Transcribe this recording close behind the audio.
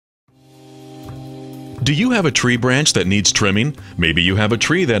Do you have a tree branch that needs trimming? Maybe you have a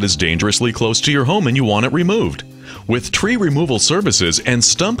tree that is dangerously close to your home and you want it removed. With tree removal services and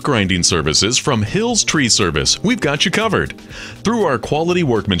stump grinding services from Hills Tree Service, we've got you covered. Through our quality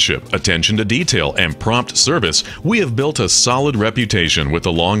workmanship, attention to detail, and prompt service, we have built a solid reputation with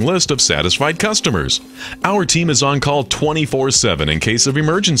a long list of satisfied customers. Our team is on call 24/7 in case of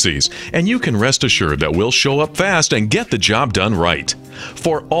emergencies, and you can rest assured that we'll show up fast and get the job done right.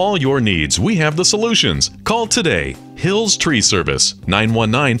 For all your needs, we have the solutions. Call today. Hills Tree Service,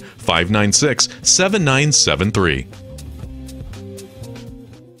 919-596-7973.